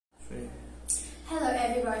Hello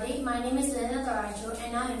everybody, my name is Linn and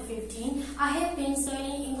I am 15. I have been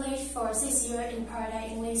studying English for 6 years in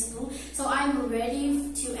Paradise English School, so I am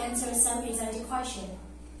ready to answer some exciting questions.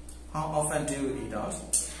 How often do you eat out?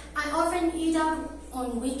 I often eat out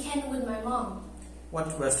on weekend with my mom.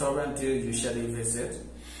 What restaurant do you usually visit?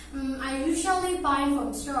 I usually buy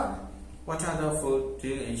from store. What other food do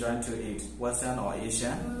you enjoy to eat, Western or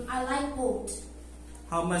Asian? I like both.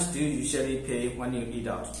 How much do you usually pay when you eat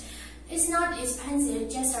out? It's not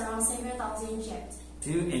expensive, just around 7,000 yen.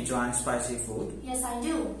 Do you enjoy spicy food? Yes, I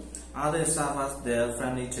do. Are the servers there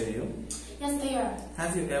friendly to you? Yes, they are.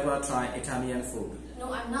 Have you ever tried Italian food?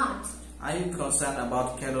 No, I'm not. Are you concerned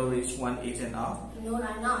about calories when eating out? No,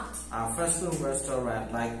 I'm not. Are fast food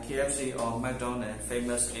restaurants like KFC or McDonald's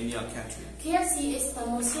famous in your country? KFC is the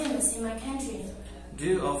most famous in my country. Do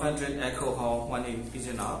you often drink alcohol when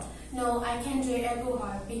eating out? No, I can't drink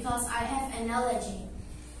alcohol because I have an allergy.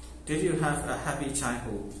 Did you have a happy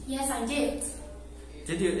childhood? Yes, I did.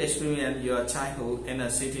 Did you experience your childhood in a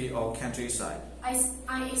city or countryside?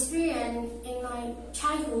 I experienced in my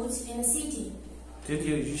childhood in a city. Did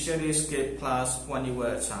you usually skip class when you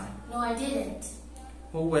were a child? No, I didn't.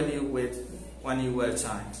 Who were you with when you were a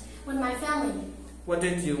child? With my family. What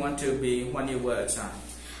did you want to be when you were a child?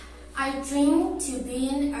 I dreamed to be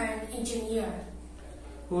an engineer.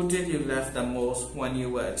 Who did you love the most when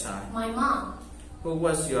you were a child? My mom. Who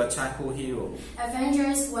was your childhood hero?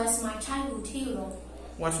 Avengers was my childhood hero.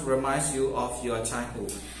 What reminds you of your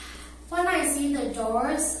childhood? When I see the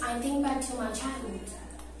doors, I think back to my childhood.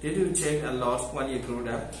 Did you change a lot when you grew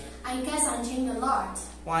up? I guess I changed a lot.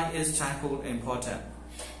 Why is childhood important?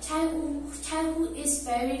 Childhood is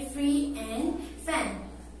very free and fun.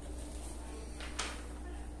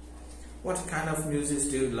 What kind of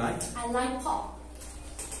music do you like? I like pop.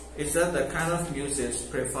 Is that the kind of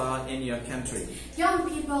music preferred in your country? Young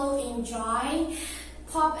people enjoy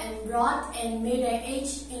pop and rock, and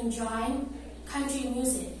middle-aged enjoy country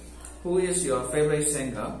music. Who is your favorite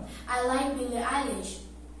singer? I like Billie Eilish,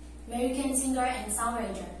 American singer and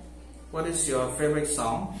songwriter. What is your favorite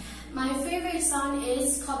song? My favorite song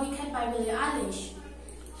is Copycat by Billie Eilish.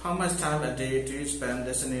 How much time a day do you spend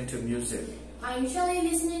listening to music? I usually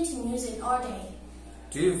listen to music all day.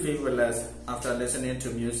 Do you feel relaxed after listening to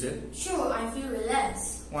music? Sure, I feel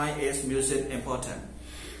relaxed. Why is music important?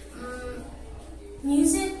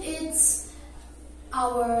 Music is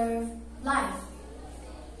our life.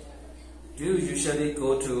 Do you usually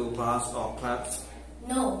go to bars or clubs?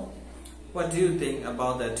 No. What do you think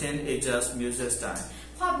about the teenagers' music style?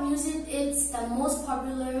 Pop music is the most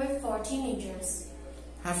popular for teenagers.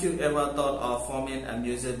 Have you ever thought of forming a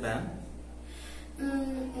music band?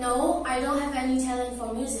 No, I don't have any talent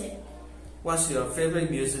for music. What's your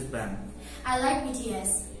favorite music band? I like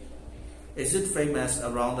BTS. Is it famous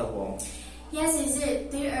around the world? Yes, is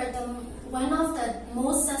it? They are one of the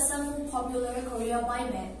most successful popular Korean boy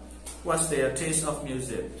band. What's their taste of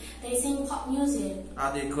music? They sing pop music.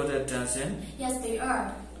 Are they good at dancing? Yes, they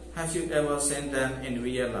are. Have you ever seen them in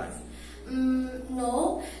real life?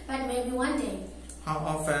 No, but maybe one day. How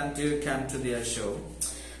often do you come to their show?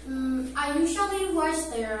 I usually watch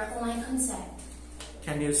their online concert.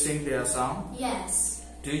 Can you sing their song? Yes.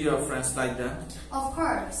 Do your friends like them? Of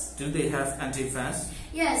course. Do they have anti-fans?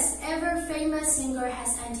 Yes, every famous singer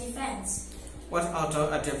has anti-fans. What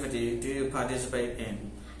outdoor activity do you participate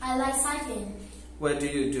in? I like cycling. Where do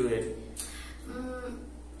you do it?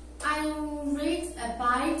 I read a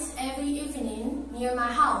bike every evening near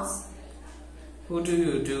my house. Who do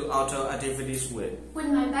you do outdoor activities with? With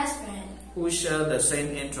my best friend. Who share the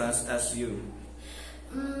same interests as you?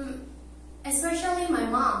 Especially my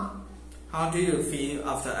mom. How do you feel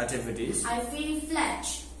after activities? I feel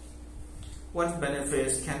flesh. What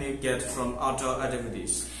benefits can you get from outdoor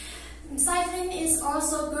activities? Cycling is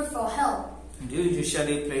also good for health. Do you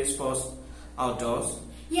usually play sports outdoors?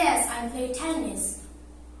 Yes, I play tennis.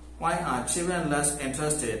 Why are children less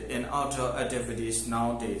interested in outdoor activities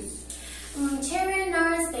nowadays? Children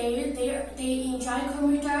nowadays, they enjoy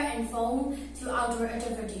computer and phone to outdoor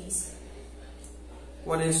activities.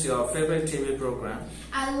 What is your favorite TV program?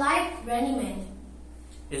 I like Running Man.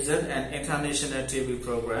 Is it an international TV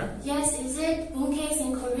program? Yes, is it Mooncase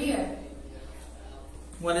in Korea?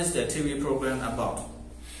 What is the TV program about?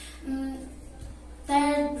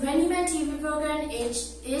 The Running Man TV program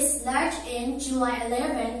is launched in July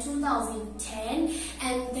 11, 2010,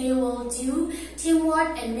 and they will do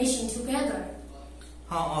teamwork and mission together.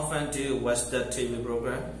 How often do you watch the TV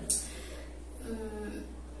program?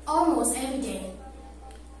 Almost every day.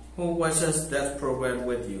 Who watches that program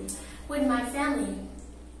with you? With my family.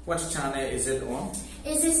 What channel is it on?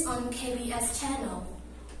 It is on KBS channel.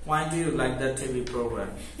 Why do you like that TV program?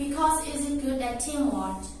 Because it's good at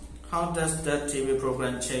teamwork. How does that TV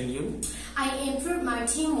program change you? I improved my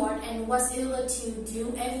teamwork and was able to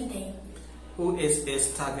do everything. Who is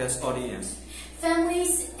its target audience?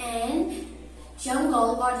 Families and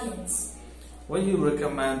jungle audience. Will you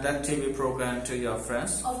recommend that TV program to your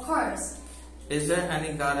friends? Of course. Is there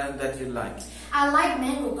any garden that you like? I like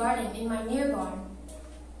mango garden in my neighborhood.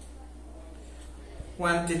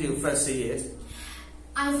 When did you first see it?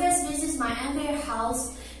 I first visit my uncle's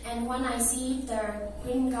house and when I see the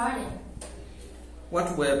green garden.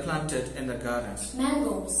 What were planted in the gardens?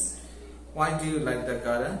 Mangoes. Why do you like the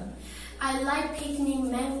garden? I like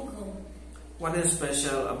picking mango. What is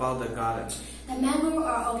special about the garden? The mango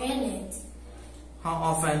are organic. How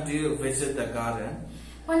often do you visit the garden?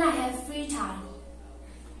 When I have free time.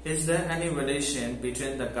 Is there any relation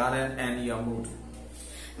between the garden and your mood?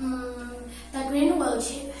 The green will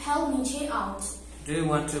help me chill out. Do you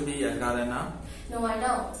want to be a gardener? No, I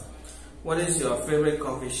don't. What is your favorite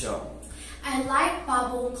coffee shop? I like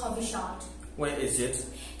Bubble Coffee Shop. Where is it?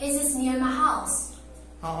 It is near my house.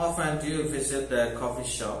 How often do you visit the coffee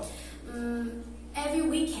shop? Every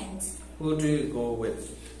weekend. Who do you go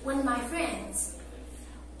with? With my friends.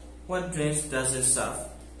 What drinks does it serve?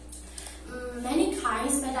 Many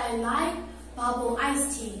kinds, but I like bubble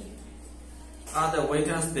iced tea. Are the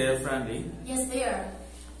waiters there friendly? Yes, they are.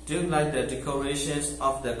 Do you like the decorations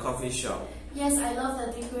of the coffee shop? Yes, I love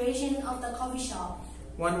the decoration of the coffee shop.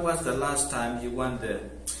 When was the last time you went there?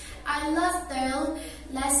 I left there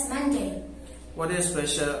last Monday. What is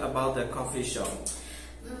special about the coffee shop?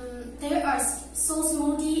 They are so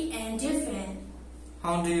smoothie and different.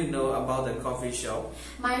 How do you know about the coffee shop?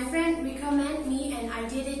 My friend recommended me and I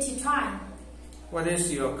did it to try. What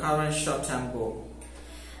is your current short-term goal?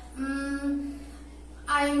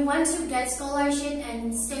 I want to get scholarship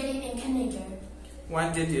and study in Canada.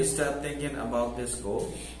 When did you start thinking about this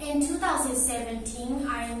goal? In 2017,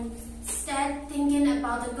 I started thinking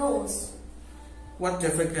about the goals. What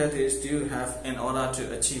difficulties do you have in order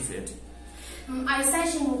to achieve it? I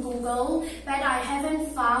searched in Google, but I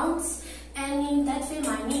haven't found any that fit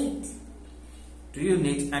my need. Do you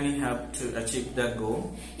need any help to achieve that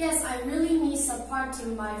goal? Yes, I really need support to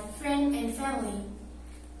my friend and family.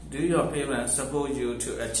 Do your parents support you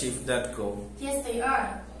to achieve that goal? Yes, they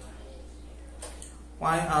are.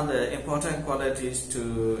 Why are the important qualities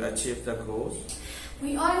to achieve the goals?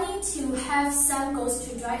 We all need to have some goals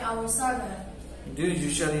to drive our server. Do you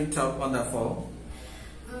usually talk on the phone?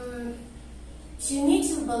 You need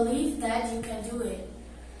to believe that you can do it.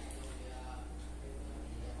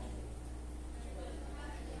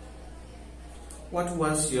 What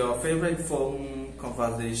was your favorite phone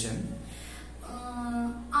conversation?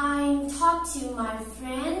 I talked to my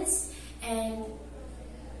friends and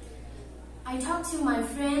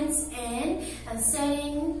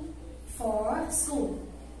studying for school.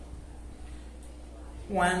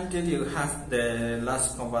 When did you have the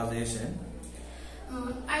last conversation?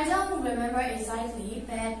 I don't remember exactly,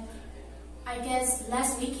 but I guess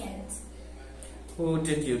last weekend. Who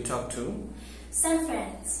did you talk to? Some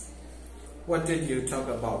friends. What did you talk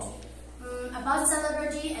about? About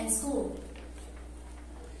celebrity and school.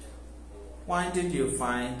 Why did you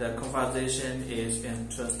find the conversation is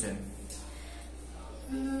interesting?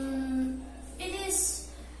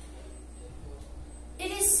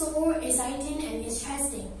 It is so exciting and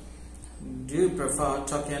interesting. Do you prefer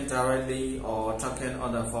talking directly or talking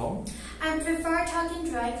on the phone? I prefer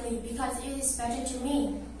talking directly because it is better to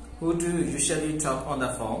me. Who do you usually talk on the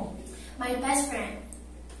phone? My best friend.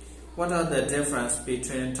 What are the differences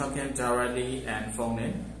between talking directly and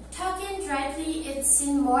phoning? Talking directly it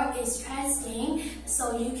seems more interesting,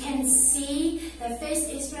 so you can see the face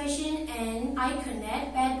expression and eye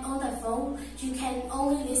connect, but on the phone you can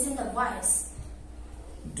only listen the voice.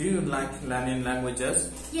 Do you like learning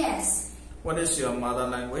languages? Yes. What is your mother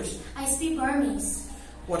language? I speak Burmese.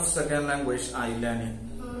 What second language are you learning?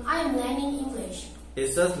 I am learning English.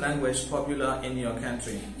 Is that language popular in your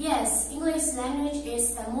country? Yes, English language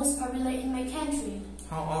is the most popular in my country.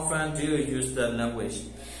 How often do you use the language?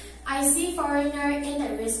 I see foreigners in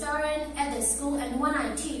the restaurant, at the school, and when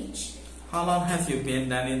I teach. How long have you been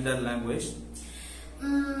learning that language?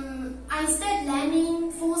 I started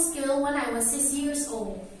learning full scale when I was 6 years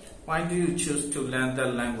old. Why do you choose to learn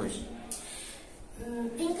that language?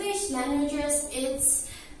 English languages is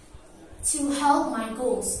to help my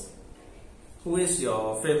goals. Who is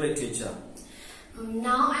your favorite teacher?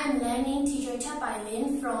 Now I'm learning teacher taught by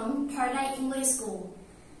Linn from Paradise English School.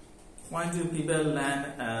 Why do people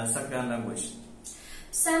learn a second language?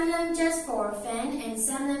 Some learn just for fun, and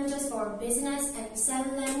some learn just for business, and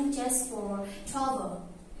some learn just for travel.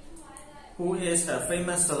 Who is a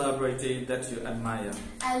famous celebrity that you admire?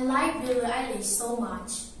 I like Billie Eilish so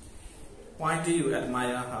much. Why do you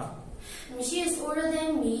admire her? She is older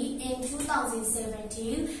than me in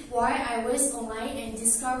 2017, where I was online and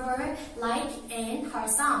discovered and her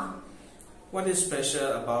song. What is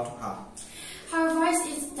special about her? Her voice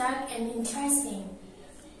is dark and interesting.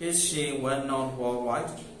 Is she well known worldwide?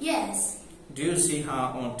 Yes. Do you see her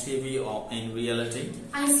on TV or in reality?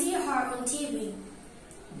 I see her on TV.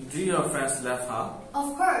 Do your friends love her?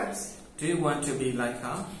 Of course. Do you want to be like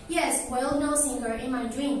her? Yes, well-known singer in my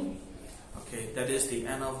dream. Okay, that is the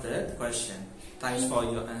end of the question. Thanks for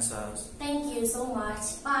your answers. Thank you so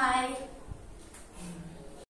much. Bye.